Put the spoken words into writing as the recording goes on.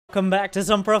Welcome back to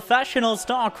some professional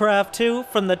StarCraft 2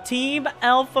 from the Team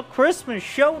Alpha Christmas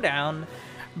Showdown,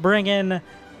 bringing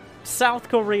South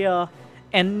Korea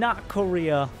and North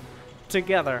Korea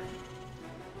together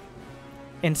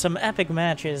in some epic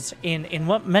matches in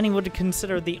what many would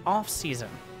consider the off-season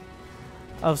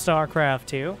of StarCraft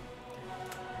 2.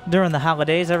 During the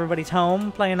holidays, everybody's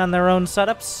home, playing on their own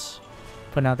setups,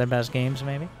 putting out their best games,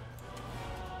 maybe.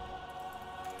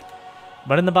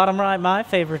 But in the bottom right, my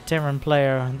favorite Terran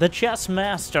player, the chess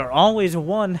master, always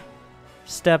one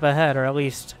step ahead, or at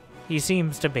least he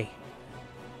seems to be.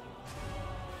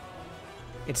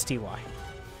 It's TY.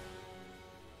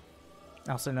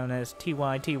 Also known as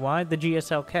TYTY, the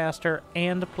GSL caster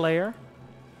and player.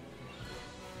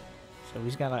 So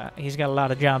he's got a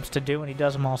lot of jobs to do, and he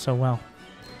does them all so well.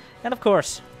 And of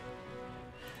course,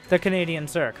 the Canadian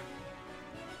Zerg.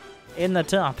 In the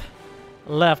top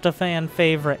left, a fan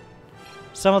favorite.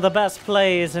 Some of the best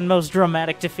plays and most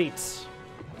dramatic defeats.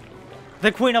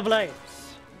 The Queen of Blades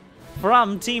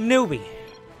from Team Newbie.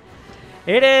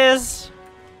 It is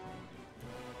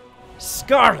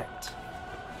Scarlett.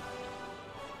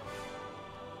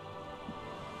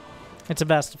 It's a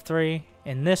best of 3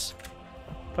 in this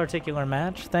particular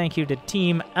match. Thank you to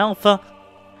Team Alpha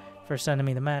for sending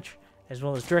me the match, as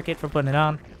well as Drickett for putting it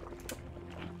on.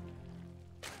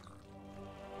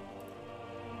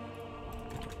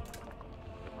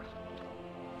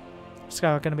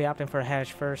 Scarlett going to be opting for a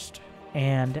hash first,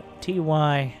 and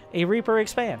TY a Reaper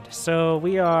expand. So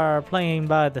we are playing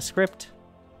by the script.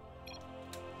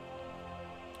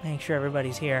 Make sure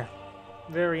everybody's here.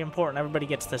 Very important. Everybody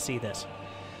gets to see this.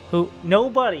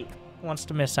 Nobody wants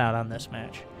to miss out on this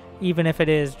match, even if it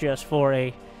is just for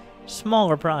a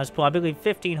smaller prize pool. I believe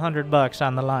 $1,500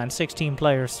 on the line. 16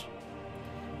 players.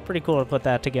 Pretty cool to put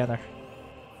that together.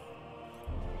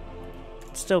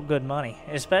 Still good money,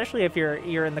 especially if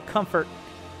you're in the comfort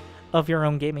of your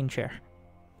own gaming chair.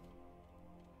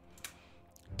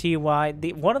 TY,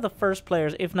 one of the first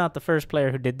players, if not the first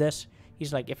player who did this,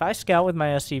 he's like, if I scout with my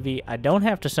SCV, I don't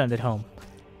have to send it home.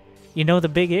 You know, the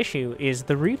big issue is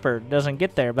the Reaper doesn't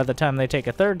get there by the time they take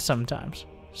a third sometimes.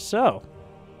 So,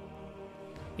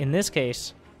 in this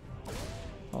case,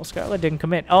 well, Scarlett didn't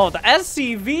commit. Oh, the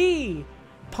SCV!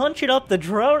 Punch it up the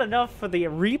drone enough for the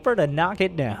Reaper to knock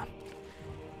it down.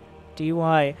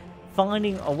 TY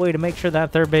finding a way to make sure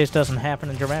that third base doesn't happen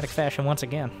in dramatic fashion once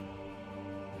again.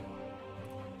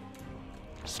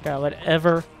 Scarlett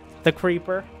ever the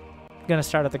creeper. Gonna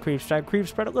start at the creep strike. Creep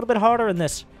spread a little bit harder in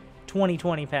this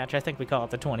 2020 patch. I think we call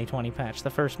it the 2020 patch. The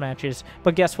first match is...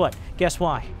 But guess what? Guess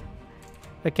why?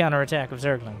 The counterattack of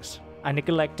Zerglings. I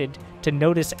neglected to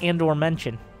notice and or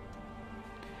mention.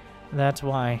 That's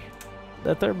why...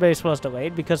 The third base was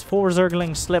delayed because 4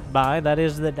 Zerglings slipped by. That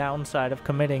is the downside of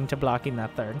committing to blocking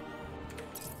that third.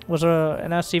 Was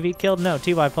an SCV killed? No,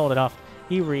 TY pulled it off.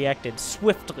 He reacted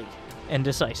swiftly and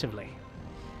decisively,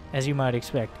 as you might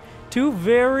expect. 2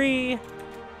 very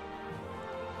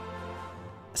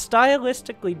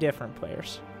stylistically different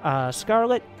players.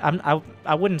 Scarlett,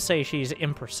 I wouldn't say she's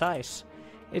imprecise.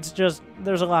 It's just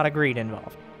there's a lot of greed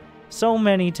involved. So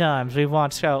many times we've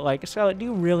watched Scarlett like, Scarlett, do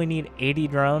you really need 80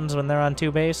 drones when they're on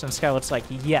 2 base? And Scarlett's like,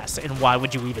 yes, and why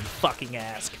would you even fucking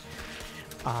ask?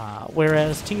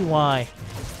 Whereas TY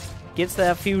gets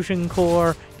that fusion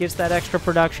core, gets that extra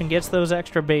production, gets those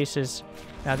extra bases.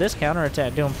 Now this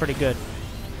counterattack doing pretty good.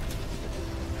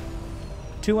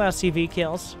 2 SCV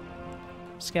kills.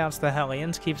 Scouts the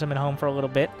Hellions, keeps them at home for a little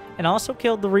bit. And also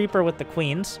killed the Reaper with the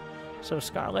Queens. So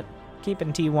Scarlett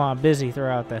keeping TY busy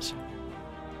throughout this.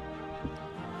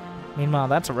 Meanwhile,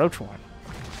 that's a Roach Warren.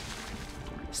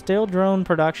 Still drone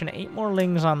production. 8 more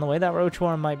Lings on the way. That Roach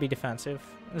Warren might be defensive.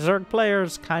 Zerg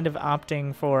players kind of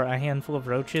opting for a handful of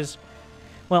Roaches.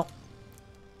 Well,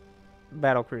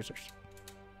 Battlecruisers.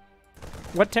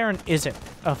 What Terran isn't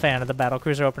a fan of the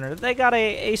Battlecruiser opener? They got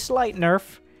a slight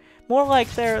nerf. More like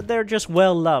they're just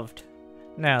well-loved.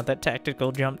 Now, that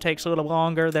tactical jump takes a little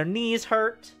longer. Their knees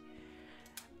hurt.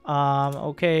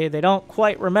 Okay, they don't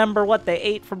quite remember what they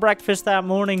ate for breakfast that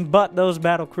morning, but those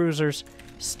Battlecruisers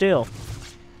still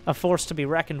a force to be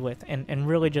reckoned with and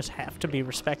really just have to be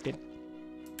respected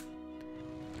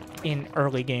in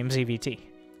early games EVT.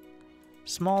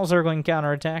 Small Zergling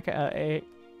counterattack.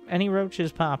 Any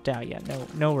roaches popped out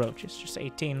yet? No roaches. Just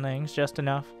 18 Lings, just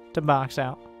enough to box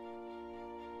out.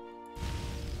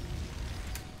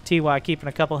 TY keeping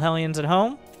a couple Hellions at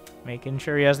home, making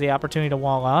sure he has the opportunity to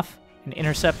wall off. And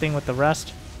intercepting with the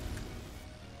rest.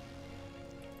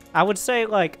 I would say,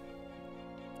 like,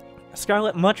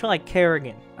 Scarlett, much like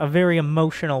Kerrigan, a very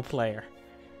emotional player.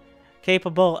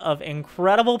 Capable of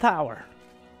incredible power,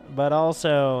 but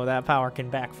also that power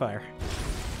can backfire.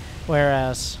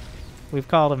 Whereas we've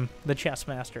called him the chess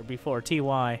master before,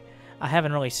 TY. I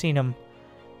haven't really seen him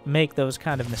make those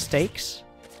kind of mistakes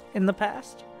in the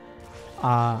past.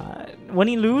 When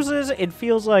he loses, it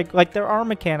feels like there are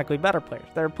mechanically better players.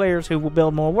 There are players who will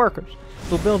build more workers,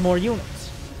 who build more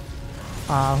units,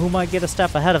 who might get a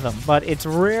step ahead of him. But it's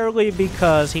rarely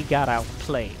because he got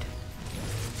outplayed.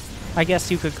 I guess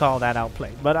you could call that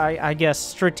outplayed, but I guess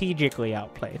strategically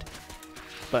outplayed.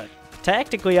 But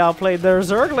tactically outplayed, there are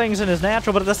Zerglings in his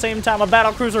natural, but at the same time a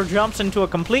battlecruiser jumps into a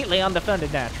completely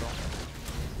undefended natural.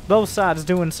 Both sides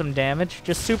doing some damage,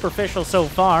 just superficial so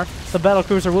far. The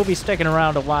battlecruiser will be sticking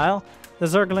around a while. The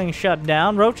Zergling shut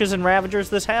down. Roaches and Ravagers,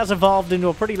 this has evolved into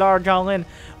a pretty large all-in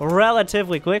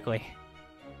relatively quickly.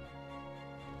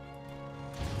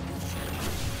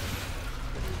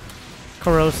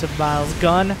 Corrosive Biles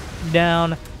gun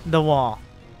down the wall.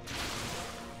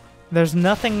 There's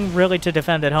nothing really to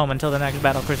defend at home until the next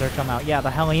battlecruiser come out. Yeah,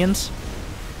 the Hellions.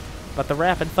 But the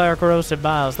rapid-fire Corrosive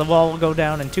Biles, the wall will go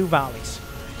down in 2 volleys.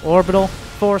 Orbital,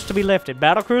 forced to be lifted.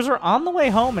 Battlecruiser on the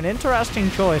way home, an interesting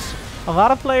choice. A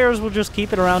lot of players will just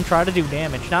keep it around, try to do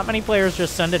damage. Not many players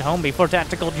just send it home before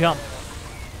tactical jump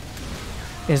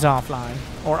is offline,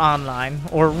 or online,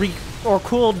 or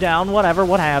cooled down, whatever,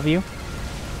 what have you.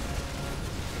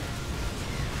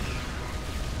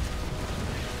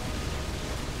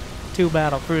 Two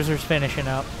battlecruisers finishing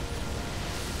up.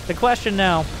 The question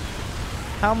now,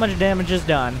 how much damage is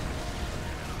done?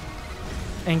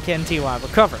 And can TY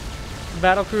recover?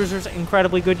 Battlecruisers,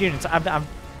 incredibly good units.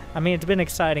 I mean, it's been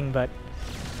exciting, but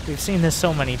we've seen this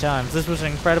so many times. This was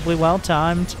incredibly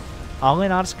well-timed.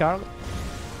 All-in out of Scarlett.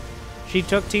 She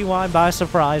took TY by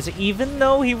surprise, even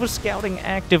though he was scouting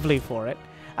actively for it.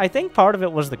 I think part of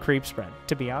it was the creep spread,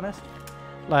 to be honest.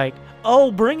 Like,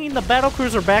 oh, bringing the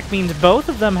battlecruiser back means both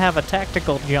of them have a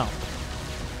tactical jump,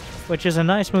 which is a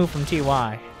nice move from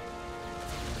TY.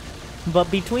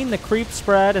 But between the creep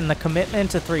spread and the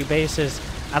commitment to 3 bases,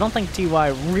 I don't think TY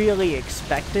really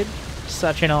expected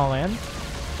such an all-in.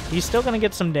 He's still going to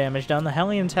get some damage done. The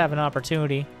Hellions have an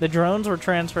opportunity. The drones were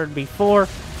transferred before.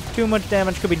 Too much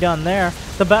damage could be done there.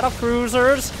 The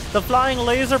battlecruisers, the flying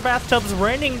laser bathtubs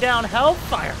raining down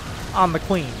hellfire on the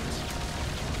queens.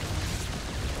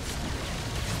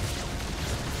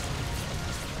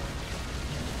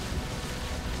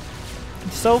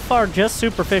 So far, just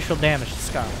superficial damage to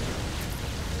Scarlett.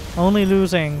 Only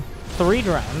losing 3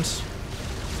 drones,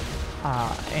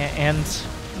 and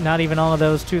not even all of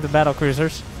those to the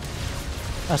battlecruisers.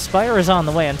 A Spire is on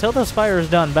the way. Until the Spire is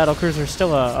done, battlecruiser is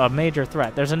still a major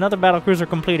threat. There's another battlecruiser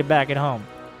completed back at home.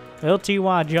 Will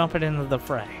TY jumping into the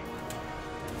fray?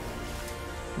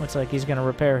 Looks like he's going to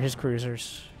repair his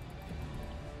cruisers.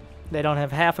 They don't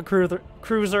have half a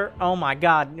cruiser. Oh my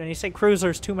god, when you say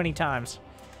cruisers too many times,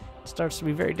 it starts to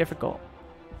be very difficult.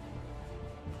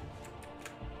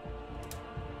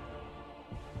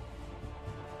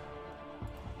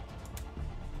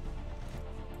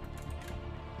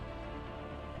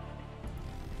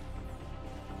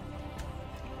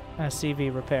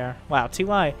 SCV repair. Wow,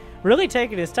 TY really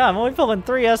taking his time. Only pulling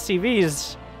 3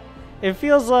 SCVs. It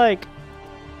feels like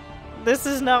this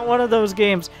is not one of those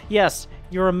games. Yes,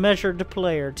 you're a measured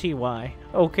player, TY.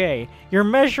 Okay,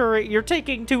 you're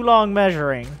taking too long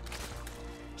measuring.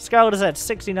 Scarlett is at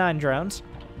 69 drones.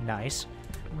 Nice.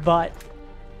 But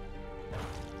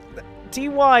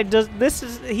TY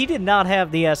he did not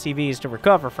have the SCVs to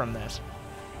recover from this.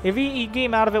 If he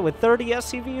came out of it with 30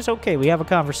 SCVs, okay, we have a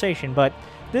conversation, but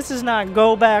this is not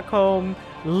go back home,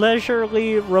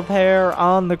 leisurely repair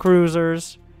on the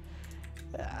cruisers.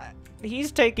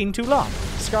 He's taking too long.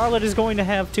 Scarlett is going to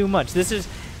have too much. This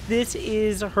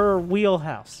is her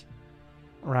wheelhouse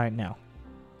right now.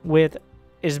 With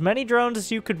as many drones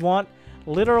as you could want,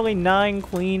 literally 9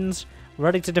 queens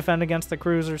ready to defend against the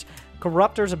cruisers.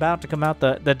 Corruptor's about to come out,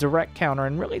 the direct counter,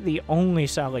 and really the only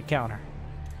solid counter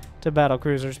to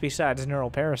battlecruisers besides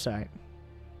Neural Parasite.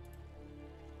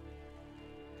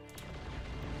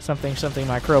 Something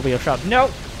Microbial Shroud. No!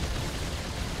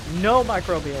 No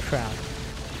Microbial Shroud.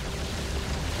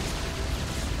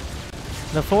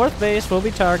 The 4th base will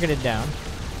be targeted down.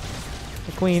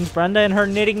 The queens, Brenda and her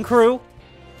knitting crew.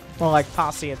 More like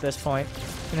posse at this point.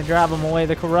 Gonna drive them away.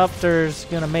 The Corruptor's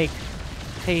gonna make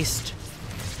haste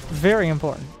very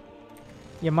important.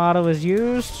 Yamato is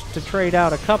used to trade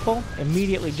out a couple.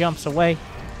 Immediately jumps away.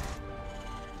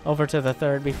 Over to the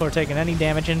 3rd before taking any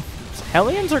damage. And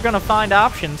Hellions are going to find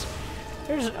options.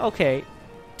 Okay,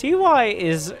 TY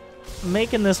is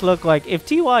making this look like if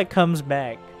TY comes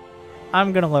back,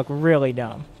 I'm going to look really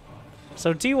dumb.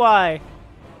 So TY,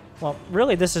 well,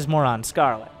 really this is more on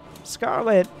Scarlett.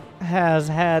 Scarlett has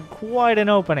had quite an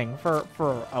opening for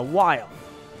a while.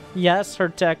 Yes, her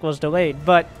tech was delayed,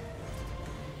 but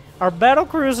are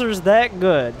battlecruisers that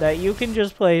good that you can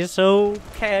just play so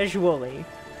casually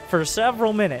for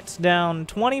several minutes, down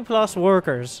 20 plus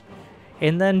workers,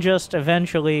 and then just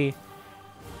eventually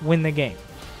win the game?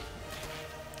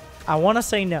 I want to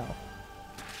say no.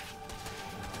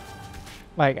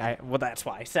 Well, that's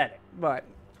why I said it, but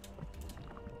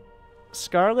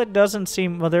Scarlett doesn't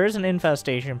seem... Well, there is an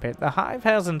infestation pit. The hive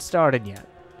hasn't started yet.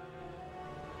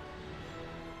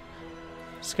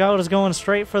 Scarlett is going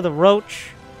straight for the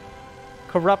roach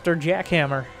corruptor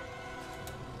jackhammer.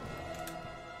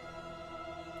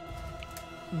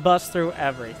 Bust through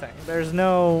everything. There's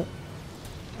not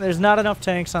enough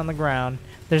tanks on the ground.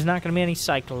 There's not going to be any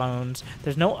cyclones.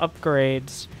 There's no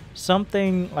upgrades.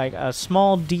 Something like a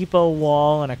small depot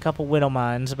wall and a couple widow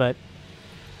mines, but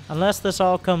unless this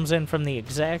all comes in from the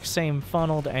exact same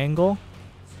funneled angle,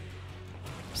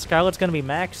 Scarlett's going to be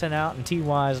maxing out, and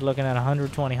TY is looking at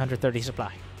 120, 130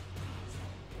 supply.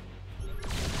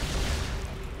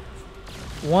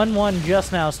 1-1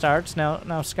 just now starts.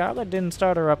 Now Scarlett didn't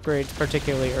start her upgrades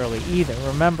particularly early either.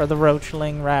 Remember the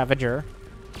Roachling Ravager.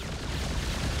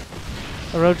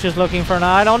 The Roach is looking for an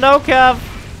I don't know, Kev.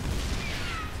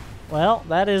 Well,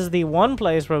 that is the one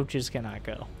place roaches cannot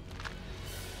go.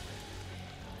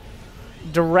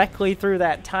 Directly through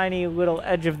that tiny little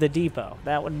edge of the depot.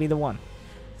 That would be the one.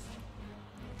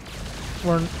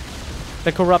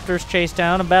 The Corruptors chase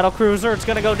down a battlecruiser. It's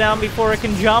going to go down before it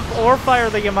can jump or fire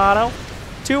the Yamato.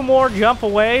 Two more jump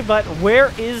away, but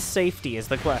where is safety is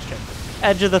the question.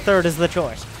 Edge of the third is the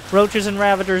choice. Roaches and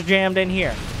Ravagers jammed in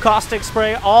here. Caustic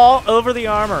spray all over the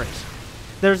armories.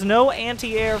 There's no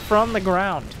anti-air from the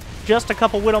ground. Just a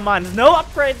couple Widow Mines. No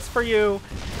upgrades for you.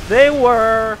 They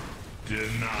were...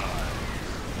 denied.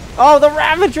 Oh, the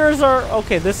Ravagers are...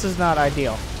 Okay, this is not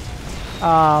ideal.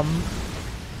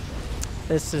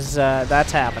 This is...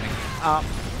 that's happening.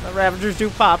 The Ravagers do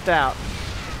popped out.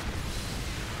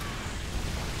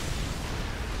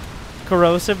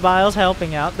 Corrosive Bile's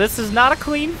helping out. This is not a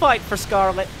clean fight for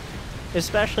Scarlett,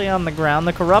 especially on the ground.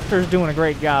 The Corruptor's doing a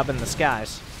great job in the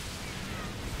skies.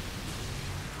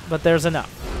 But there's enough.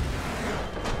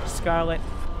 Scarlett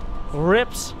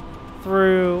rips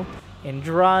through and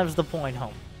drives the point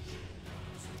home.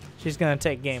 She's going to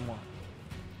take game one.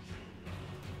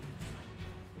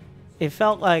 It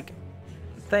felt like,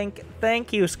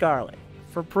 thank you, Scarlett,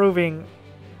 for proving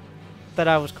that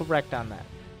I was correct on that.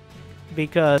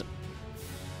 Because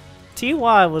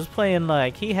TY was playing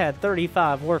like he had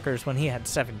 35 workers when he had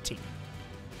 17.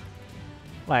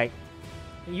 Like,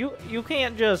 you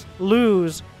can't just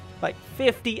lose like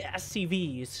 50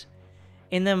 SCVs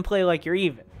and then play like you're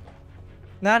even.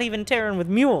 Not even Terran with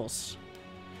mules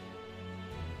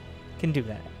can do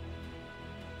that.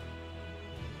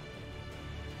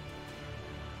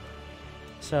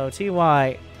 So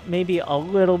TY maybe a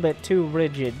little bit too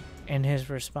rigid in his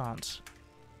response.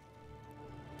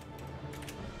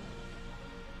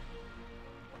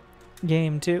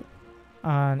 Game 2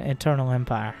 on Eternal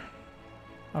Empire.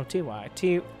 Oh, TY.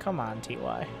 Come on,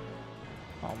 TY.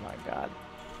 Oh my god.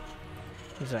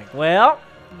 He's like, well,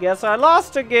 guess I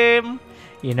lost a game.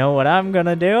 You know what I'm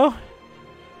gonna do?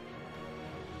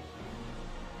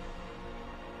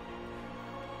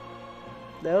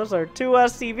 Those are 2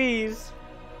 SCVs.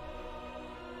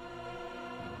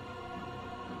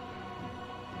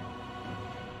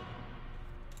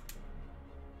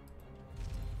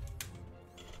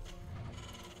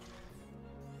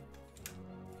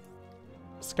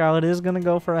 Scarlett is going to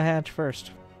go for a hatch first.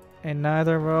 And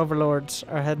neither of our overlords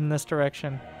are heading this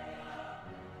direction.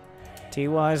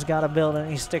 TY's got a build and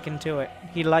he's sticking to it.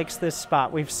 He likes this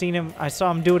spot. We've seen him. I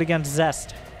saw him do it against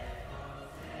Zest.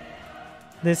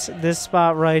 This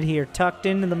spot right here, tucked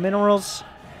into the minerals.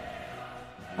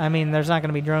 I mean, there's not going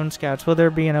to be drone scouts. Will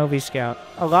there be an OV scout?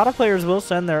 A lot of players will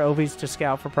send their OVs to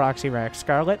scout for proxy racks.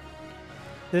 Scarlett,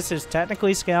 this is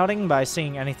technically scouting by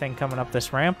seeing anything coming up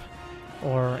this ramp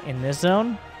or in this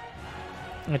zone.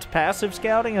 It's passive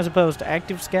scouting as opposed to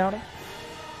active scouting.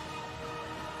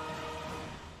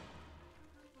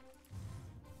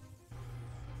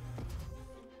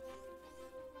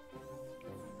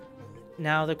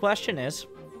 Now the question is,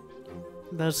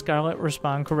 does Scarlett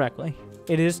respond correctly?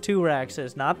 It is 2 racks,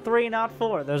 not 3, not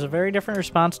 4. There's a very different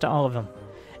response to all of them.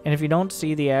 And if you don't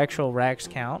see the actual racks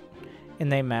count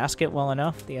and they mask it well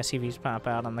enough, the SCVs pop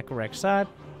out on the correct side,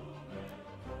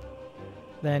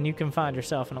 then you can find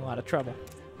yourself in a lot of trouble.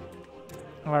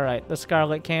 Alright, the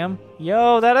Scarlett cam.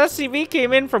 Yo, that SCV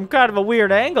came in from kind of a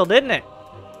weird angle, didn't it?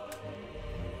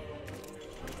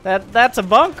 That's a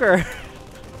bunker.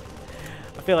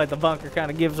 I feel like the bunker kind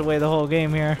of gives away the whole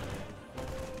game here.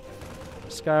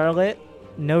 Scarlett,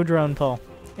 no drone pull.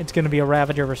 It's going to be a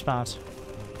Ravager response.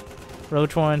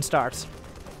 Roach Warren starts.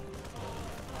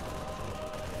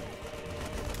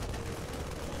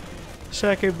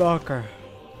 Second bunker.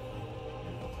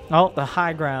 Oh, the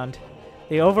high ground.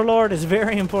 The Overlord is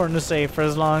very important to save for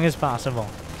as long as possible.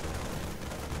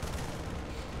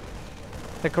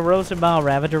 The Corrosive Bile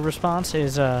Ravager response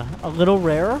is a little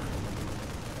rarer.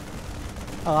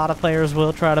 A lot of players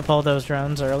will try to pull those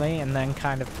drones early and then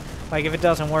kind of, like, if it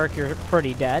doesn't work, you're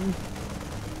pretty dead.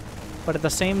 But at the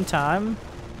same time,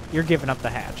 you're giving up the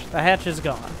hatch. The hatch is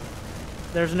gone.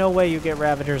 There's no way you get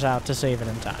Ravagers out to save it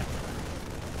in time.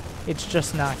 It's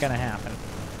just not going to happen.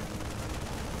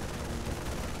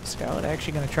 Scarlett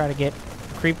actually going to try to get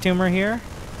Creep Tumor here.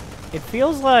 It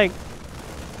feels like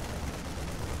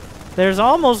there's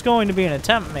almost going to be an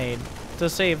attempt made to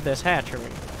save this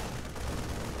hatchery.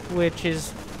 Which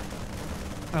is...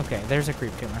 Okay, there's a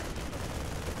Creep Tumor.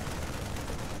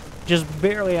 Just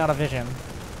barely out of vision.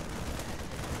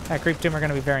 That Creep Tumor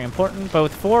going to be very important,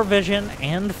 both for vision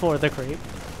and for the creep.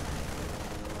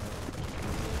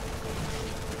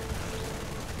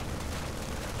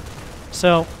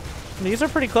 So, these are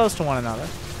pretty close to one another.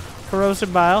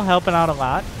 Corrosive Bile helping out a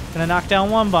lot. Gonna knock down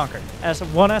one bunker as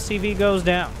one SCV goes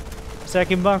down.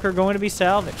 Second bunker going to be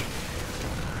salvaged.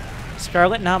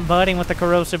 Scarlett not budding with the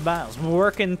Corrosive Biles.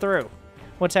 Working through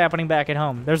what's happening back at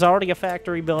home. There's already a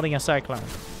factory building a Cyclone.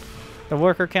 The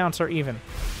worker counts are even.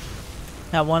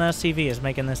 That one SCV is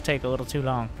making this take a little too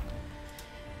long.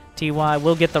 TY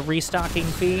will get the restocking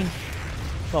fee.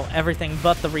 Well, everything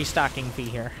but the restocking fee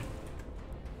here.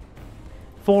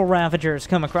 4 Ravagers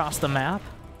come across the map.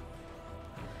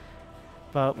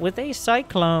 But with a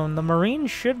Cyclone, the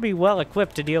Marines should be well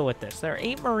equipped to deal with this. There are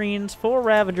 8 Marines, 4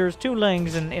 Ravagers, 2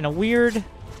 Lings in a weird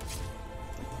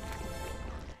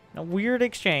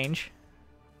exchange.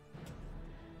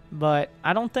 But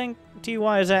I don't think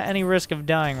TY is at any risk of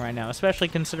dying right now, especially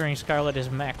considering Scarlett is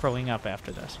macroing up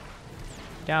after this.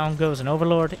 Down goes an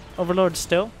Overlord. Overlord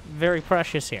still very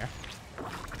precious here.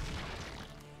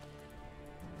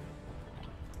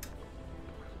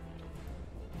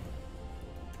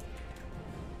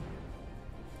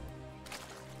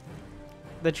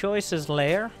 The choice is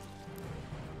lair.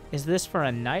 Is this for a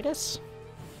Nidus?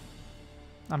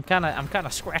 I'm kind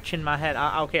of scratching my head.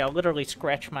 Okay, I'll literally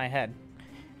scratch my head.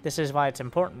 This is why it's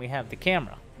important we have the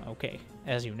camera. Okay,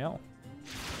 as you know.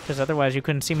 Because otherwise you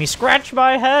couldn't see me scratch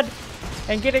my head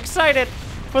and get excited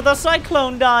for the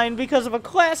Cyclone dying because of a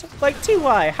class like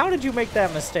TY. How did you make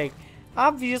that mistake?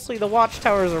 Obviously the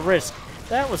Watchtower is a risk.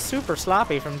 That was super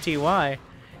sloppy from TY.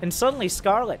 And suddenly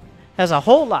Scarlett has a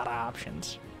whole lot of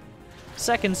options.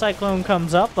 Second Cyclone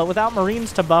comes up, but without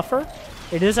Marines to buffer,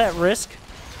 it is at risk.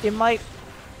 It might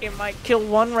kill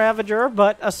one Ravager,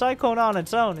 but a Cyclone on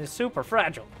its own is super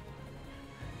fragile.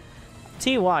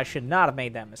 TY should not have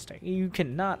made that mistake. You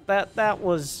cannot. That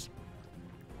was...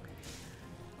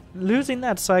 Losing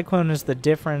that Cyclone is the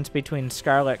difference between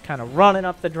Scarlett kind of running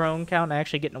up the drone count and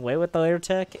actually getting away with the lair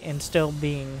tech and still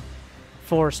being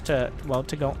forced to, well,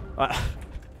 to go...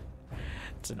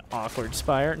 it's an awkward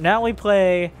Spire. Now we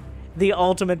play the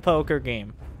ultimate poker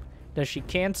game. Does she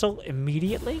cancel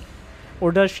immediately?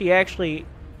 Or does she actually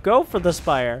go for the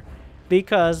Spire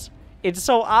because it's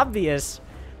so obvious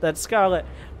that Scarlett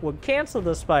would cancel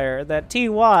the Spire that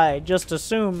TY just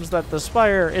assumes that the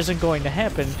Spire isn't going to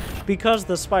happen because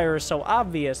the Spire is so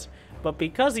obvious, but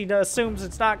because he assumes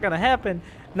it's not going to happen,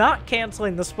 not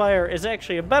canceling the Spire is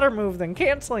actually a better move than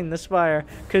canceling the Spire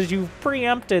because you've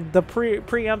preempted the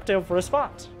preemptive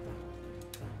response.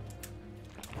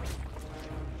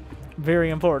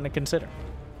 Very important to consider.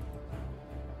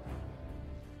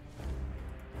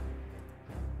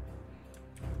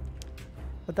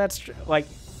 But that's like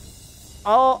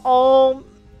all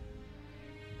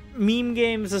meme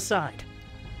games aside,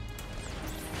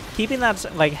 keeping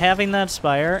that, like, having that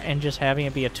Spire and just having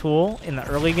it be a tool in the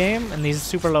early game in these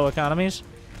super low economies,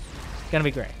 gonna be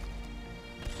great.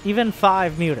 Even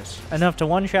 5 Mutas, enough to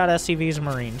one-shot SCVs and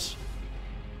Marines,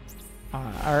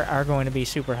 are going to be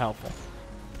super helpful.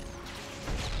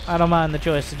 I don't mind the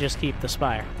choice to just keep the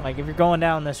Spire. Like, if you're going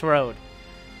down this road,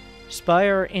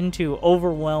 Spire into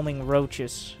overwhelming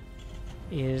Roaches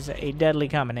is a deadly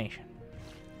combination.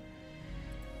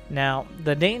 Now,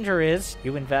 the danger is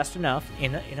you invest enough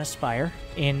in a Spire,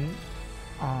 in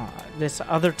this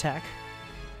other tech.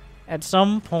 At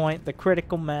some point, the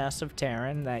critical mass of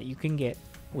Terran that you can get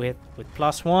with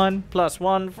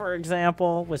 +1, for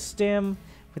example, with Stim,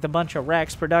 with a bunch of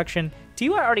Rax production. TY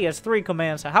already has 3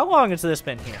 commands. How long has this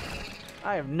been here?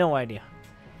 I have no idea.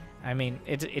 I mean,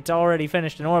 it's already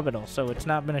finished an orbital, so it's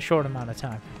not been a short amount of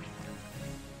time.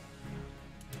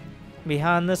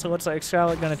 Behind this, it looks like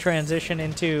Scarlett going to transition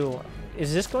into...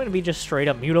 Is this going to be just straight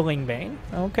up Mutilating Bane?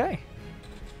 Okay.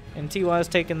 And TY's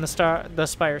taking the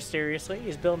Spire seriously.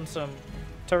 He's building some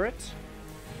turrets.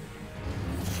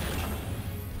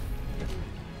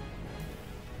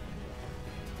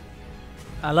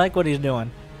 I like what he's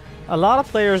doing. A lot of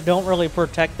players don't really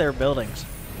protect their buildings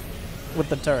with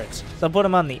the turrets. They'll put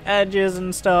them on the edges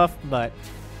and stuff, but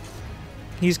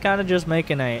he's kind of just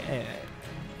making a...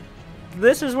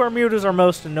 This is where mutas are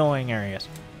most annoying areas.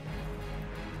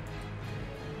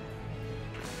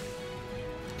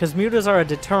 Because mutas are a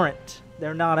deterrent.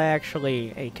 They're not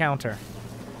actually a counter.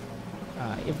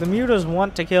 If the mutas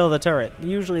want to kill the turret,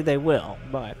 usually they will,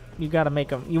 but you gotta make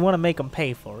them... You want to make them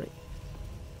pay for it.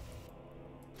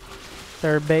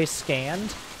 Third base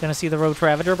scanned. Gonna see the Roach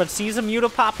Ravager, but sees a muta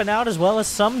popping out as well as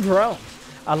some drones.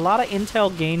 A lot of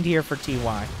intel gained here for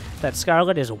TY. That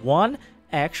Scarlett is 1,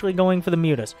 actually going for the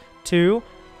mutas. 2,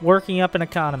 working up an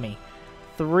economy.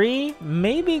 3,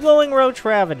 maybe going Roach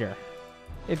Ravager.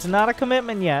 It's not a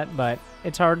commitment yet, but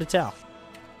it's hard to tell.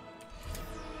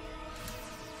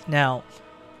 Now,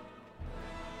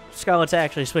 Scarlett's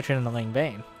actually switching into Ling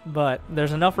Bane, but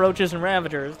there's enough Roaches and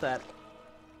Ravagers that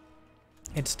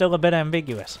it's still a bit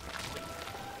ambiguous.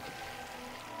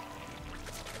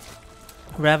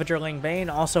 Ravager Ling Bane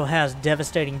also has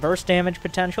devastating burst damage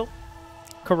potential.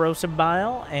 Corrosive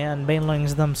Bile and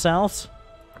Banelings themselves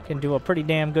can do a pretty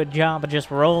damn good job of just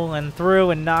rolling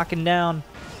through and knocking down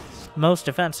most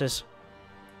defenses.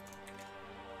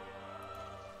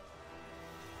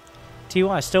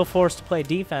 TY is still forced to play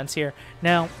defense here.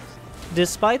 Now,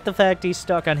 despite the fact he's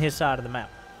stuck on his side of the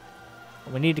map,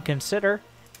 what we need to consider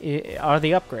are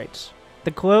the upgrades.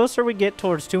 The closer we get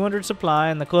towards 200 supply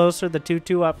and the closer the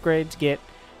 2-2 upgrades get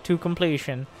to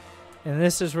completion, and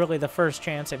this is really the first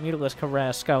chance at Mutila's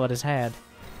Caress Scarlett has had,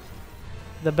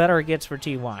 the better it gets for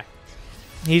TY.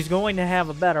 He's going to have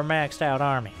a better maxed out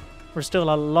army. We're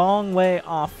still a long way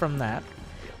off from that.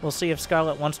 We'll see if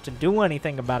Scarlett wants to do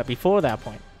anything about it before that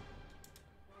point.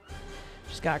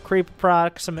 She's got creep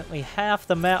approximately half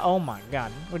the map. Oh my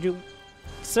god. Would you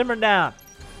simmer down?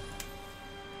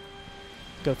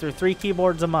 Go through 3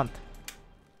 keyboards a month.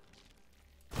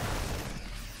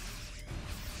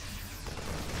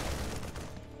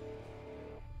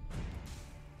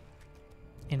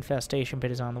 Infestation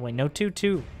Pit is on the way. No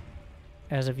 2-2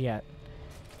 as of yet.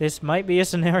 This might be a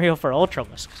scenario for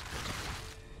Ultralisks.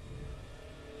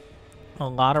 A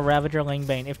lot of Ravager Ling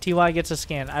Bane. If TY gets a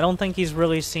scan, I don't think he's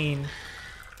really seen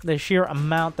the sheer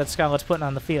amount that Scarlett's putting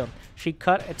on the field. She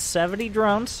cut at 70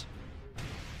 drones.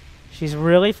 She's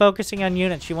really focusing on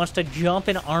units. She wants to jump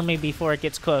an army before it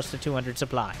gets close to 200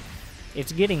 supply.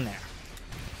 It's getting there.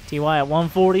 TY at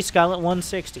 140, Scarlett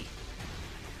 160.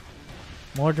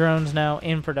 More drones now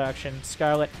in production.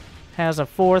 Scarlett has a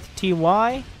 4th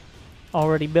TY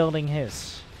already building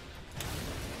his.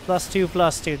 +2,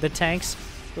 +2. The tanks.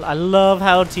 I love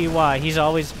how TY, he's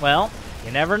always, well,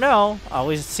 you never know,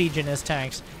 always sieging his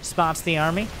tanks. Spots the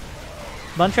army.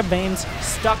 Bunch of Banes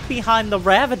stuck behind the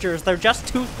Ravagers. They're just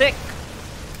too thick.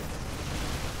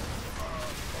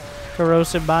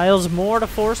 Corrosive Biles, more to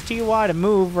force TY to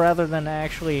move rather than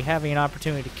actually having an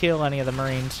opportunity to kill any of the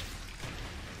Marines.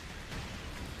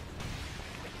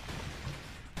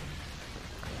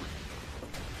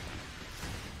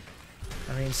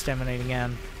 Marines stemming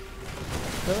again.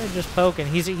 Really just poking.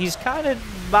 He's kind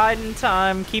of biding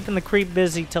time, keeping the creep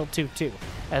busy till 2-2.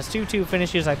 As 2-2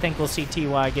 finishes, I think we'll see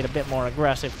TY get a bit more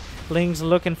aggressive. Ling's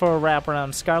looking for a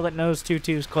wraparound. Scarlett knows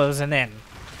 2-2's closing in.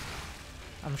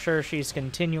 I'm sure she's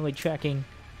continually checking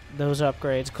those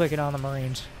upgrades, clicking on the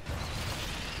Marines.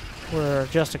 We're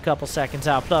just a couple seconds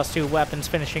out. +2 weapons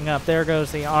finishing up. There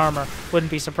goes the armor.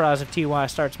 Wouldn't be surprised if TY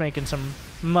starts making some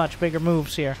much bigger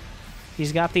moves here.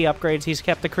 He's got the upgrades. He's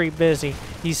kept the creep busy.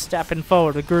 He's stepping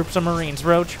forward with groups of Marines.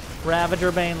 Roach,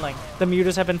 Ravager, Baneling. The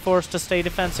mutas have been forced to stay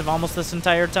defensive almost this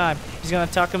entire time. He's going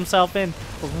to tuck himself in.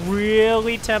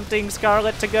 Really tempting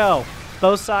Scarlett to go.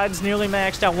 Both sides nearly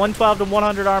maxed out. 112 to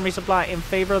 100 army supply in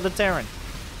favor of the Terran.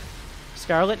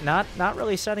 Scarlett not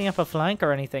really setting up a flank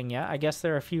or anything yet. I guess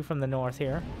there are a few from the north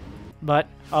here. But,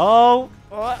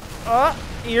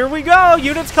 here we go.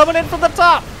 Units coming in from the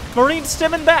top. Marines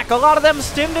stimming back. A lot of them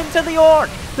stimmed into the Ord.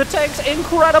 The tanks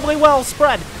incredibly well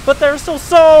spread, but there's still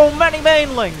so many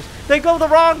Banelings. They go the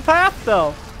wrong path,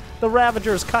 though. The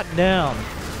Ravagers cut down.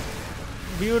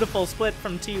 Beautiful split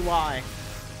from TY.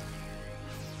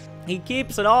 He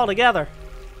keeps it all together.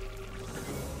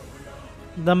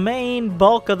 The main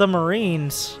bulk of the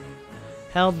Marines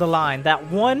Held the line.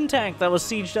 That one tank that was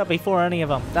sieged up before any of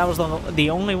them. That was the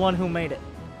only one who made it.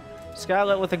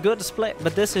 Scarlett with a good split,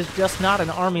 but this is just not an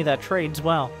army that trades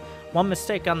well. One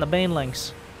mistake on the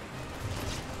banelings.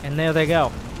 And there they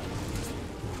go.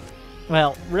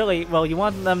 Well, really, well, you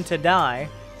want them to die,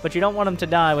 but you don't want them to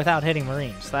die without hitting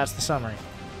Marines. That's the summary.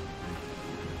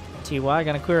 TY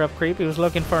gonna clear up creep. He was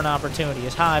looking for an opportunity.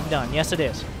 Is Hive done? Yes, it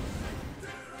is.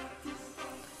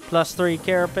 +3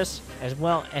 Carapace, as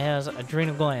well as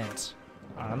Adrenal Glands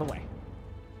are on the way.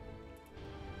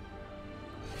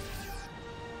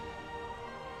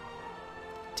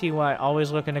 TY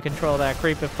always looking to control that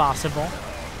creep if possible.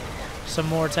 Some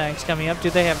more tanks coming up.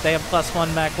 They have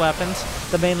 +1 mech weapons.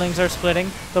 The banelings are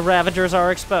splitting. The Ravagers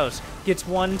are exposed. Gets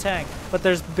one tank, but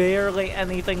there's barely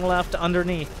anything left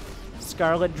underneath.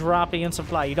 Scarlett dropping in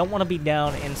supply. You don't want to be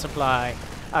down in supply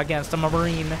against a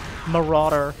Marine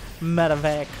Marauder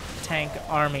Medevac tank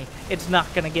army. It's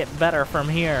not going to get better from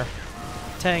here.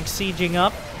 Tank sieging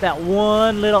up. That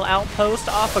one little outpost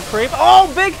off a creep.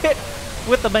 Oh, big hit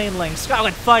with the banelings.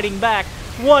 Scarlett fighting back.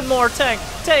 One more tank.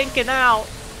 Tanking out.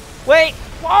 Wait!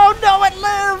 Oh no, it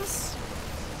lives!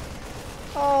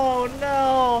 Oh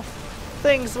no!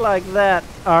 Things like that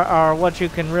are what you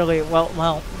can really,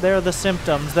 well, they're the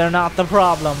symptoms. They're not the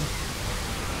problem.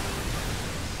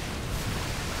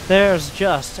 There's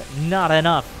just not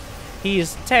enough.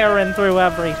 He's tearing through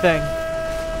everything.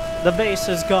 The base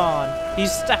is gone.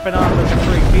 He's stepping onto the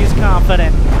creep. He's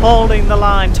confident, holding the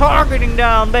line, targeting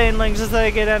down banelings as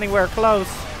they get anywhere close.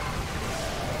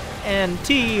 And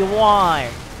TY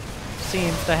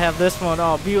seems to have this one.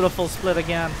 Oh, beautiful split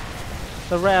again.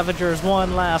 The Ravagers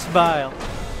one last bile.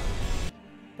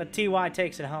 But TY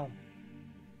takes it home.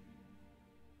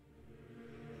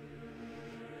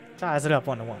 Ties it up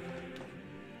 1-1.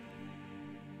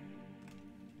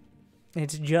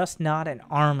 It's just not an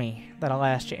army that'll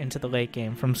last you into the late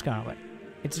game from Scarlett.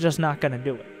 It's just not going to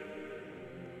do it.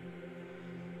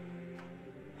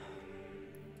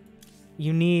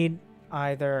 You need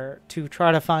either to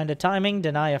try to find a timing,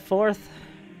 deny a fourth,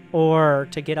 or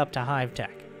to get up to Hive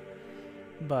Tech.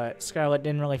 But Scarlett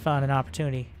didn't really find an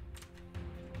opportunity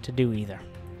to do either.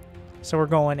 So we're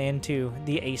going into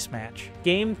the ace match.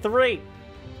 Game 3.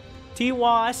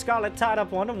 TY, Scarlett tied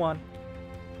up 1-1.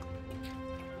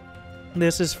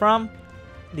 This is from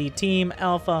the Team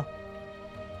Alpha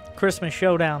Christmas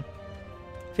Showdown.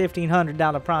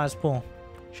 $1,500 prize pool.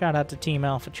 Shout out to Team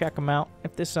Alpha. Check them out.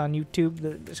 If this is on YouTube,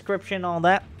 the description, all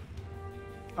that.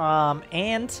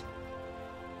 And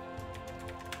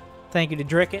thank you to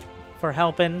Drickett for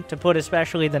helping to put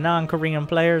especially the non-Korean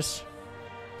players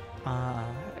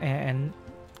and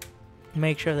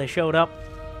make sure they showed up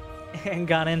and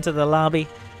got into the lobby.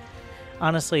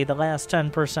 Honestly, the last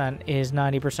 10% is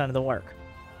 90% of the work.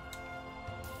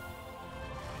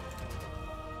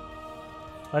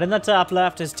 But in the top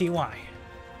left is TY,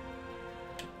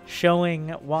 showing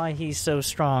why he's so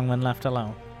strong when left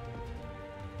alone.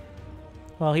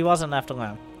 Well, he wasn't left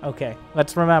alone. Okay,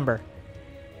 let's remember.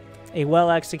 A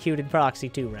well-executed proxy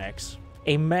 2-Rex.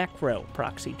 A macro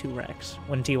proxy 2-Rex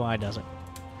when TY doesn't.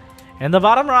 In the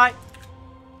bottom right,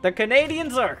 the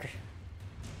Canadian Zerg.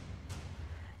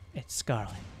 It's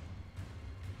Scarlett.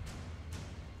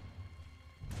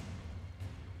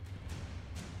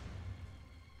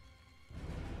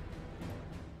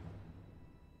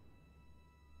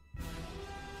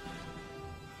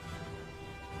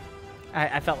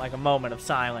 I felt like a moment of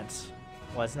silence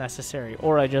was necessary,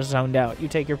 or I just zoned out. You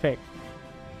take your pick.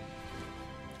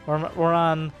 We're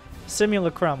on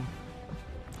Simulacrum.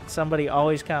 Somebody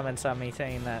always comments on me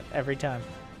saying that every time.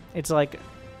 It's like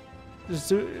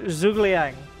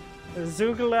Zhugliang.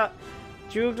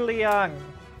 Zhugliang.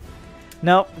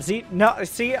 No,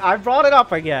 see, I brought it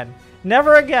up again.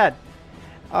 Never again.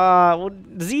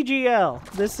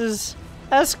 ZGL. This is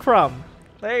S-Crum.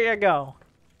 There you go.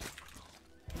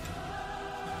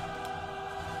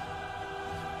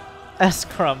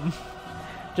 S-Crum.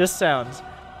 Just sounds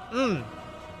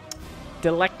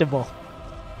delectable.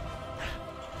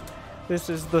 This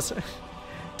is the...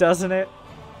 Doesn't it?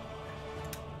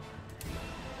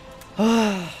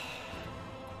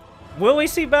 Will we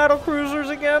see Battlecruisers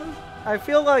again? I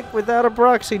feel like without a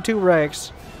proxy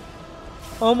 2-Rex,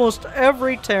 almost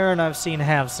every Terran I've seen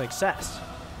have success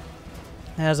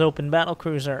has opened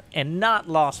Battlecruiser and not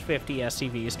lost 50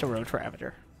 SCVs to Roach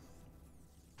Ravager.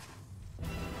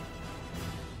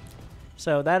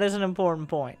 So that is an important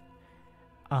point.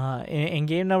 In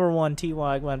game number 1,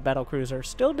 TY went Battlecruiser.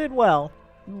 Still did well,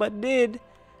 but did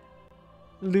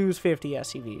lose 50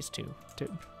 SCVs to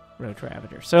Roach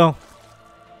Ravager. So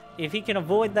if he can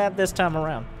avoid that this time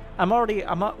around, I'm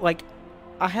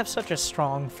I have such a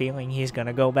strong feeling he's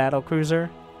gonna go battlecruiser.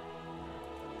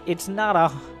 It's not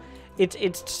a...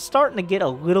 It's starting to get a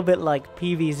little bit like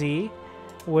PvZ,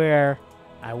 where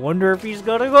I wonder if he's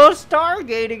gonna go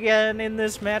Stargate again in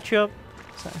this matchup.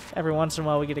 So every once in a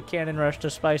while we get a cannon rush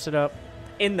to spice it up,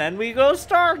 and then we go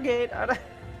Stargate.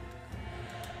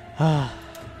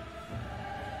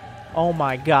 Oh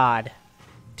my god.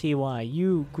 TY,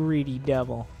 you greedy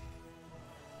devil.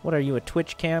 What are you, a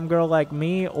Twitch cam girl like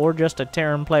me, or just a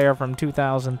Terran player from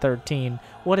 2013?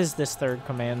 What is this third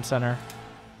command center?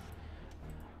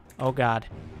 Oh god.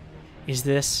 Is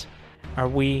this... Are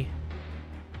we...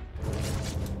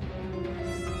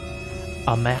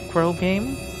 a macro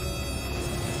game?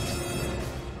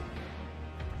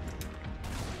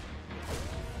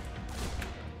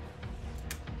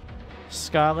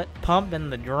 Scarlett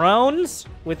pumping the drones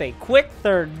with a quick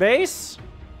third base.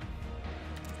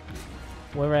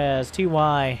 Whereas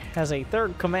TY has a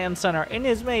third command center in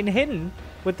his main hidden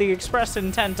with the express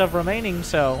intent of remaining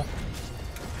so.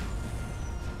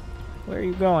 Where are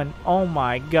you going? Oh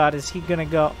my god, is he gonna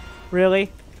go?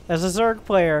 Really? As a Zerg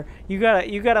player, you gotta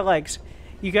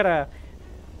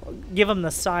give him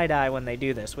the side eye when they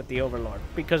do this with the Overlord,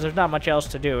 because there's not much else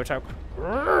to do. It's like,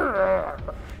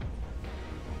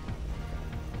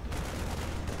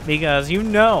 because you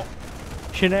know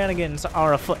shenanigans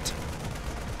are afoot.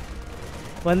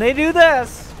 When they do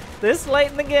this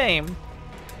late in the game,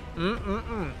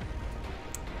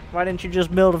 why didn't you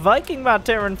just build a Viking, my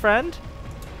Terran friend?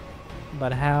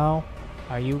 But how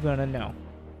are you gonna know?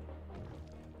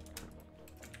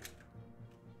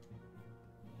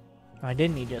 Why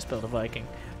didn't he just build a Viking?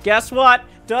 Guess what?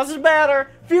 Doesn't matter.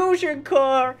 Fusion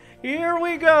core. Here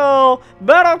we go.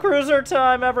 Battlecruiser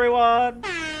time, everyone.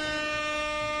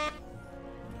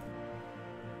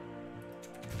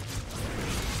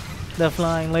 The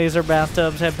flying laser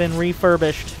bathtubs have been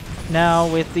refurbished, now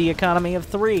with the economy of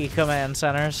 3 command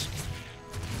centers.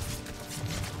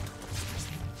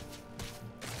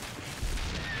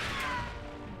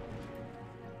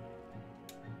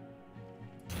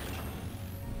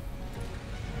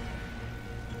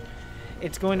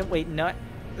 It's going to... Wait, not...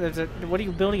 what are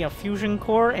you building? A fusion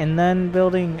core and then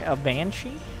building a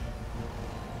Banshee?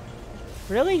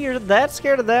 Really? You're that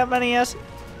scared of that many S...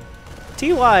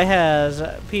 TY has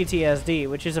PTSD,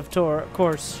 which is, of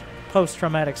course,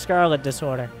 post-traumatic Scarlett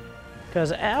disorder.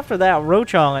 Because after that,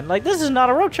 Roach-Allen... Like, this is not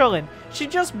a Roach-Allen. She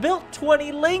just built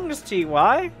 20 Lings,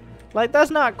 TY. Like, that's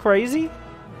not crazy.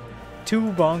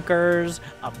 2 bunkers,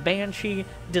 a Banshee,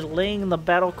 delaying the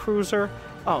battlecruiser.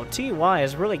 Oh, TY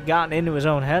has really gotten into his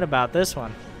own head about this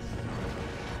one.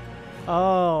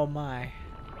 Oh, my.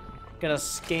 Gonna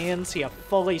scan, see a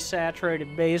fully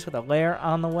saturated base with a lair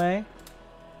on the way.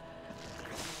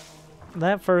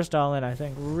 That first all-in, I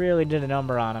think, really did a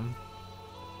number on him.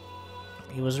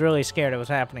 He was really scared it was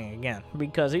happening again,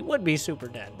 because he would be super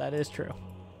dead. That is true.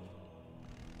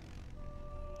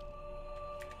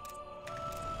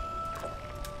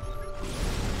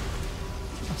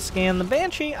 Scan the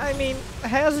Banshee, I mean,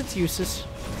 has its uses.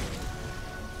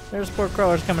 There's port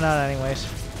crawlers coming out anyways.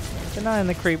 Denying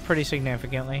the creep pretty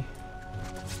significantly.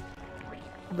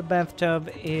 The bathtub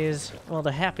is, well,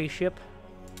 the happy ship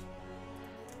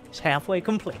is halfway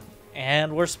complete.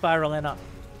 And we're spiraling up.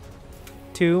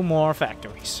 2 more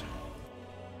factories.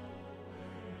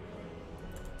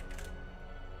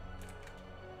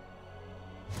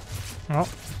 Oh,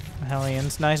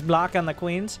 Hellions. Nice block on the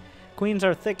Queens. Queens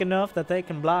are thick enough that they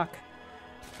can block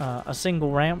a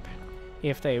single ramp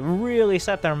if they really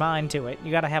set their mind to it.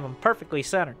 You gotta have them perfectly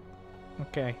centered.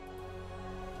 Okay.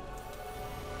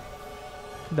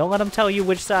 Don't let them tell you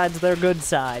which side's their good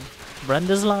side.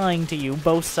 Brenda's lying to you.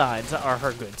 Both sides are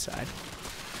her good side.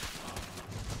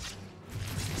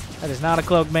 That is not a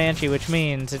cloaked Banshee, which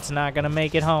means it's not gonna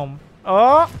make it home.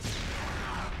 Oh!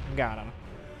 Got him.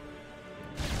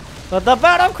 But the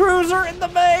battlecruiser in the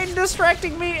main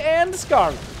distracting me and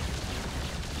Scarlett.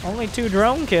 Only 2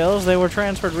 drone kills. They were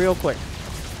transferred real quick.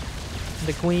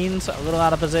 The Queen's a little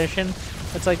out of position.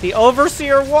 It's like the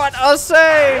Overseer. What a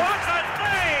save! What a save!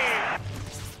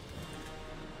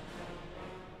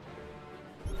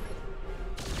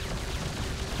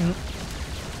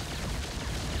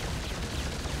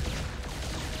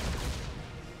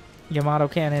 Yamato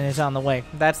cannon is on the way.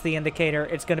 That's the indicator.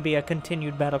 It's going to be a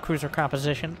continued battlecruiser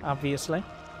composition, obviously.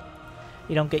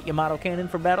 You don't get Yamato cannon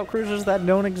for battlecruisers that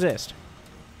don't exist.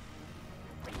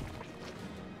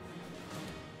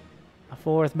 A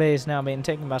 4th base now being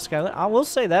taken by Scarlett. I will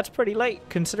say that's pretty late,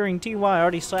 considering TY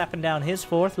already slapping down his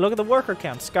 4th. Look at the worker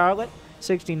count. Scarlett,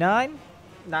 69.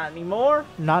 Not anymore.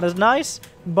 Not as nice.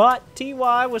 But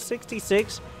TY was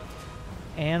 66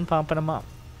 and pumping them up.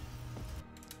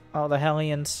 Oh, the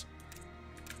Hellions.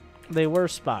 They were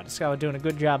spotted. Scarlett doing a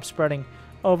good job spreading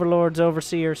Overlords,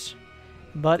 Overseers.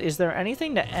 But is there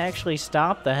anything to actually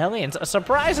stop the Hellions? A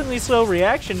surprisingly slow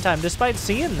reaction time despite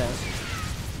seeing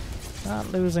this.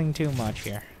 Not losing too much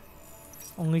here.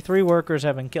 Only 3 workers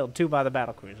have been killed, 2 by the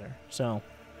battlecruiser. So,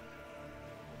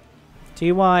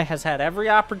 TY has had every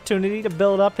opportunity to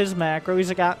build up his macro.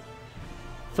 He's got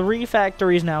 3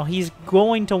 factories now. He's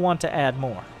going to want to add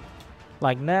more.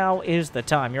 Like, now is the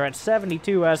time. You're at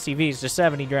 72 SCVs to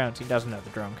 70 drones. He doesn't know the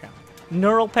drone count.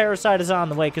 Neural Parasite is on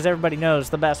the way because everybody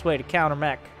knows the best way to counter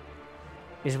mech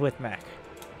is with mech.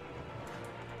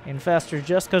 Infestors,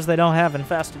 just because they don't have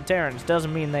infested Terrans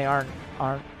doesn't mean they aren't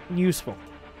useful.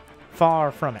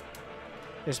 Far from it.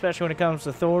 Especially when it comes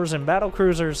to Thors and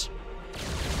battlecruisers.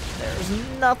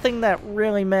 There's nothing that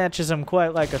really matches them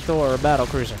quite like a Thor or a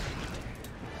battlecruiser.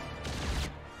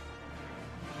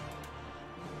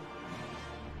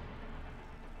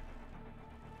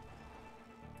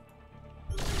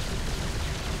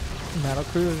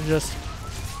 Battlecruiser just,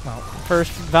 well,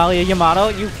 first Valia Yamato,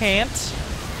 you can't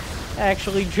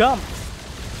actually jump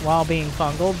while being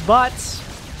fungal, but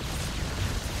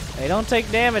they don't take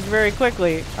damage very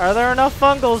quickly. Are there enough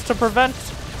fungals to prevent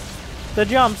the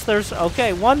jumps? There's,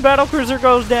 okay, 1 battlecruiser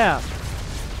goes down.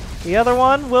 The other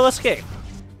one will escape.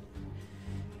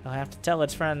 I'll have to tell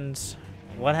its friends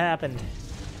what happened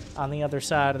on the other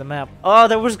side of the map.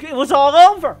 Oh, it was all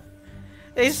over.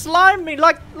 They slimed me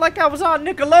like I was on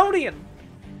Nickelodeon.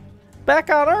 Back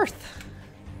on Earth.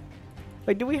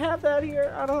 Wait, do we have that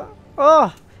here? I don't.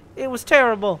 Oh, it was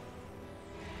terrible.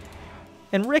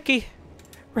 And Ricky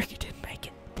didn't make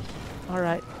it. All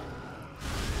right.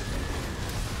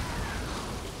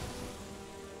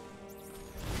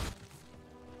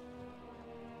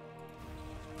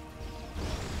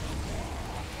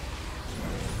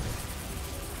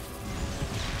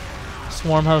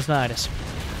 Swarm host Nidus.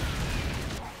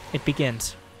 It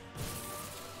begins.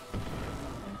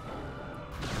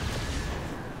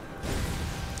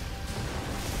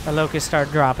 The locusts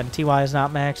start dropping. TY is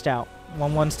not maxed out.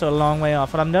 1-1 still a long way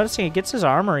off. But I'm noticing he gets his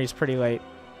armories pretty late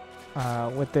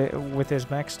with his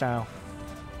mech style.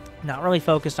 Not really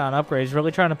focused on upgrades.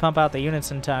 Really trying to pump out the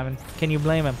units in time. And can you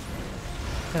blame him?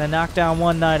 Gonna knock down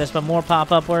 1 Nidus, but more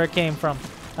pop up where it came from.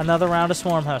 Another round of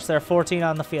Swarm Hosts. There are 14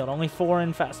 on the field. Only 4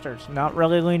 Infestors. Not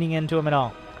really leaning into him at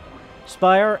all.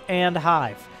 Spire and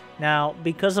Hive. Now,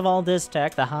 because of all this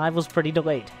tech, the Hive was pretty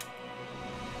delayed.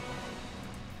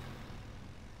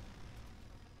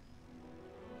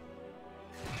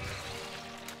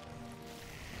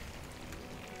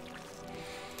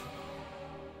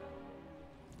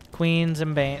 Queens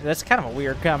and Banes. That's kind of a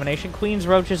weird combination. Queens,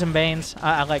 Roaches, and Banes.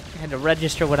 I had to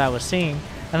register what I was seeing.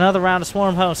 Another round of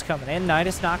Swarm Hosts coming in.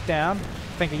 Nidus knocked down. I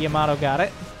think a Yamato got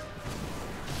it.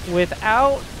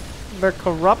 Without the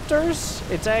Corruptors,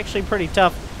 it's actually pretty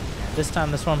tough. This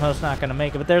time the Swarm Host's not going to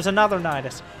make it. But there's another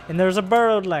Nidus. And there's a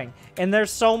Burrowed Lang. And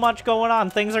there's so much going on.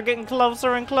 Things are getting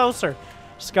closer and closer.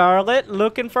 Scarlett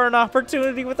looking for an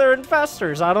opportunity with her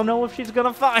Infestors. I don't know if she's going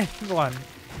to find one.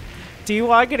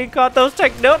 TY getting caught those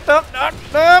tech. Nope. Oh,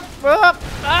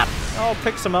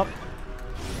 picks him up.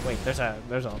 Wait, there's a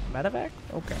medevac?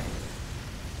 Okay.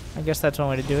 I guess that's one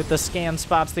way to do it. The scan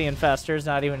spots the Infestors,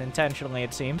 not even intentionally,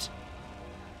 it seems.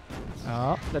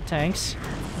 Oh, the tanks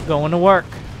going to work.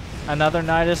 Another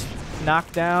Nidus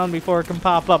knocked down before it can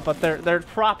pop up, but they're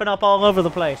propping up all over the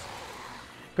place.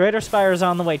 Greater Spire is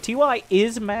on the way. TY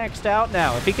is maxed out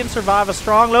now. If he can survive a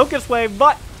strong Locust Wave,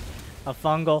 but a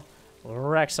fungal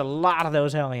wrecks a lot of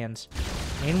those Hellions.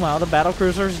 Meanwhile, the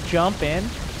battlecruisers jump in.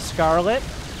 Scarlett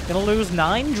gonna lose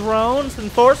 9 drones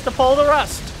and forced to pull the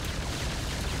rest.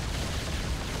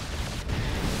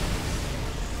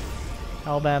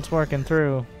 Hellbat's working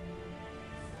through.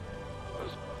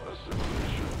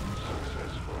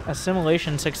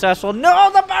 Assimilation successful.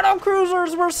 No, the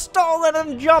battlecruisers were stolen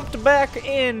and jumped back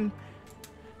in.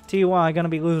 TY gonna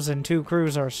be losing 2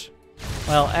 cruisers.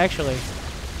 Well, actually,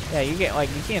 yeah, you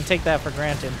can't take that for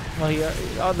granted.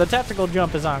 Well, the tactical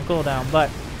jump is on cooldown, but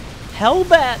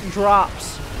Hellbat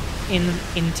drops in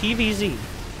TVZ.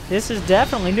 This is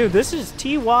definitely new. This is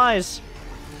TY's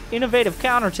innovative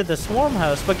counter to the Swarm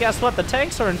Host, but guess what? The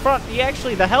tanks are in front. The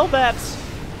Hellbats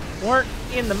weren't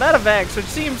in the medevacs, which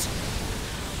seems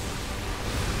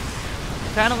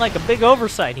kind of like a big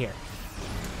oversight here.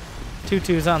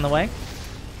 2-2's on the way.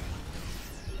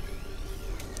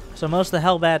 So most of the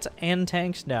Hellbats and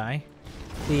tanks die.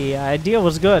 The idea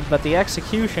was good, but the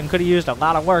execution could have used a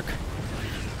lot of work.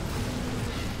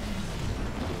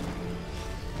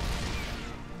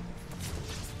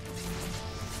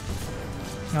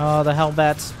 Oh, the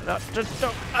Hellbats.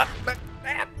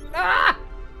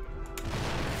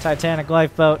 Titanic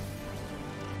lifeboat.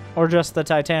 Or just the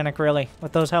Titanic, really,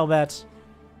 with those Hellbats.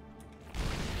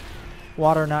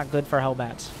 Water not good for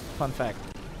Hellbats. Fun fact.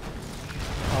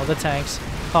 All the tanks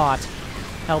caught.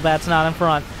 Hellbats not in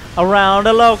front. Around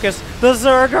a Locust. The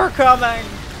Zerg are coming!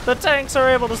 The tanks are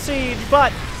able to siege,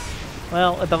 but...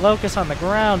 well, with the Locust on the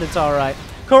ground, it's alright.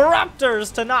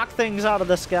 Corruptors to knock things out of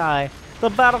the sky. The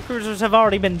battlecruisers have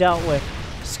already been dealt with.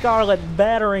 Scarlett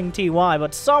battering TY,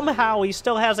 but somehow he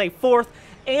still has a 4th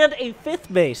and a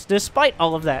 5th base, despite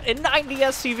all of that, and 90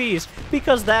 SCVs,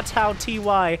 because that's how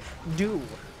TY do.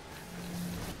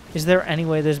 Is there any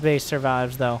way this base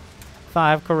survives, though?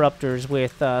 5 Corruptors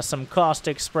with some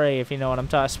caustic spray, if you know what I'm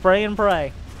talking. Spray and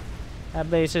pray. That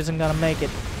base isn't going to make it.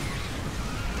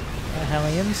 The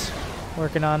Hellions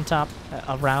working on top.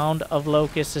 A round of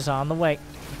Locusts is on the way.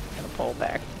 Gonna pull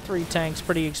back. 3 tanks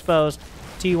pretty exposed.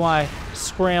 TY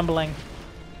scrambling.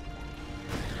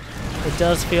 It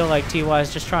does feel like TY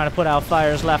is just trying to put out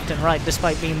fires left and right,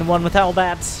 despite being the one with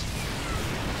Hellbats.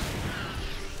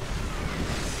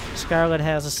 Scarlett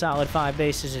has a solid 5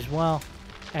 bases as well,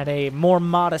 at a more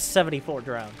modest 74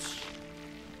 drones.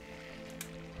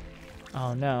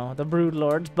 Oh no, the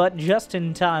Broodlords, but just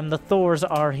in time, the Thors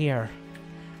are here.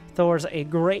 Thor's a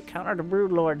great counter to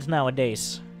Broodlords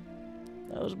nowadays.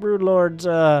 Those Broodlords,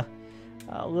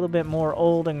 a little bit more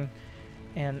old and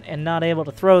not able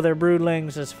to throw their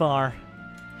broodlings as far.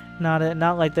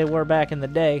 Not like they were back in the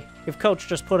day. If Coach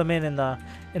just put them in the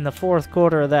 4th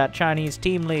quarter of that Chinese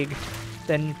team league,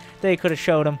 then they could have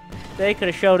showed them. They could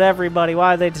have showed everybody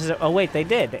why they deserve. Oh wait, they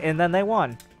did, and then they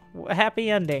won. Happy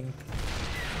ending.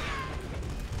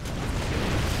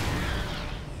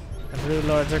 The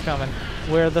Broodlords are coming.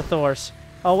 Where are the Thors?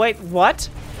 Oh wait, what?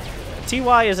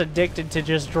 TY is addicted to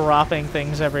just dropping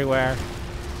things everywhere.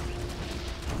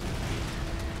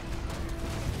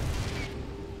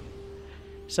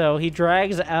 So he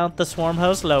drags out the Swarm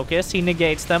Host Locust. He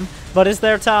negates them, but is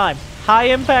there time? High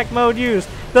impact mode used.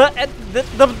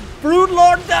 The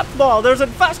Broodlord Death Ball. There's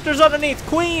Infestors underneath.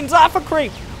 Queens off a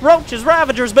creep. Roaches,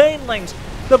 Ravagers, Banelings.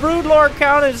 The Broodlord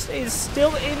count is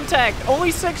still intact.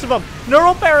 Only 6 of them.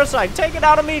 Neural Parasite. Take it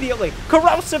out immediately.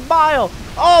 Corrosive Bile.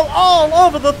 All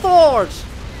over the Thors.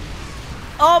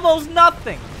 Almost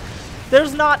nothing.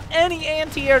 There's not any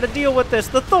anti-air to deal with this.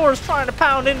 The Thor's trying to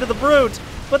pound into the Broods,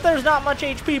 but there's not much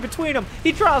HP between them.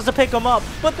 He tries to pick them up,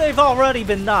 but they've already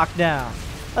been knocked down.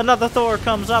 Another Thor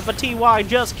comes up, but TY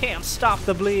just can't stop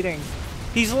the bleeding.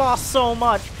 He's lost so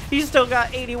much. He's still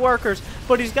got 80 workers,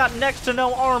 but he's got next to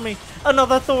no army.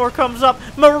 Another Thor comes up.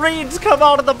 Marines come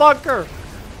out of the bunker.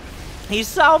 He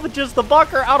salvages the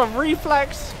bunker out of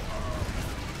reflex.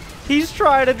 He's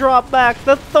trying to drop back.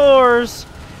 The Thors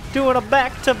doing a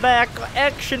back-to-back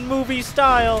action movie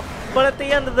style, but at the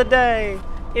end of the day,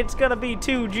 it's gonna be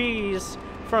 2 Gs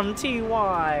from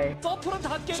TY.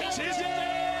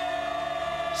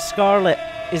 Scarlett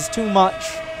is too much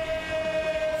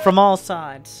from all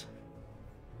sides.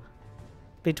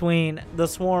 Between the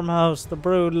Swarm Host, the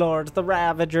Broodlords, the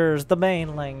Ravagers, the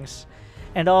Banelings,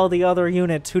 and all the other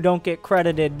units who don't get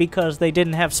credited because they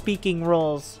didn't have speaking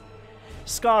roles.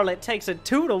 Scarlett takes it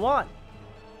 2-1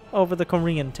 over the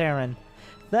Korean Terran.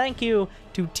 Thank you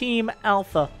to Team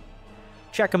Alpha.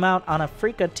 Check them out on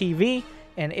Africa TV.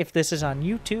 And if this is on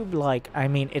YouTube,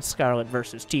 it's Scarlett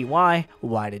versus TY.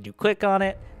 Why did you click on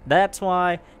it? That's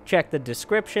why. Check the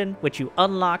description, which you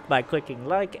unlock by clicking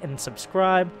like and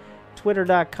subscribe.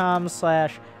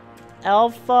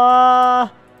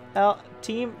 Twitter.com/alpha.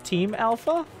 Team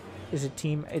Alpha? Is it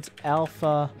team? It's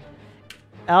Alpha.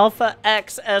 Alpha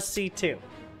XSC2.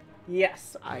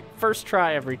 Yes, first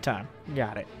try every time.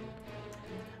 Got it.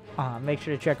 Make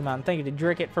sure to check them out. And thank you to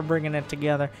Drickit for bringing it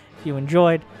together. If you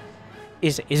enjoyed,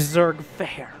 is Zerg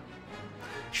fair?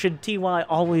 Should TY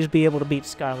always be able to beat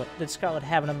Scarlett? Did Scarlett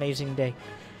have an amazing day?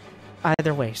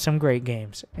 Either way, some great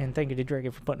games. And thank you to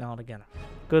Drickit for putting it all together.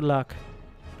 Good luck,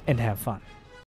 and have fun.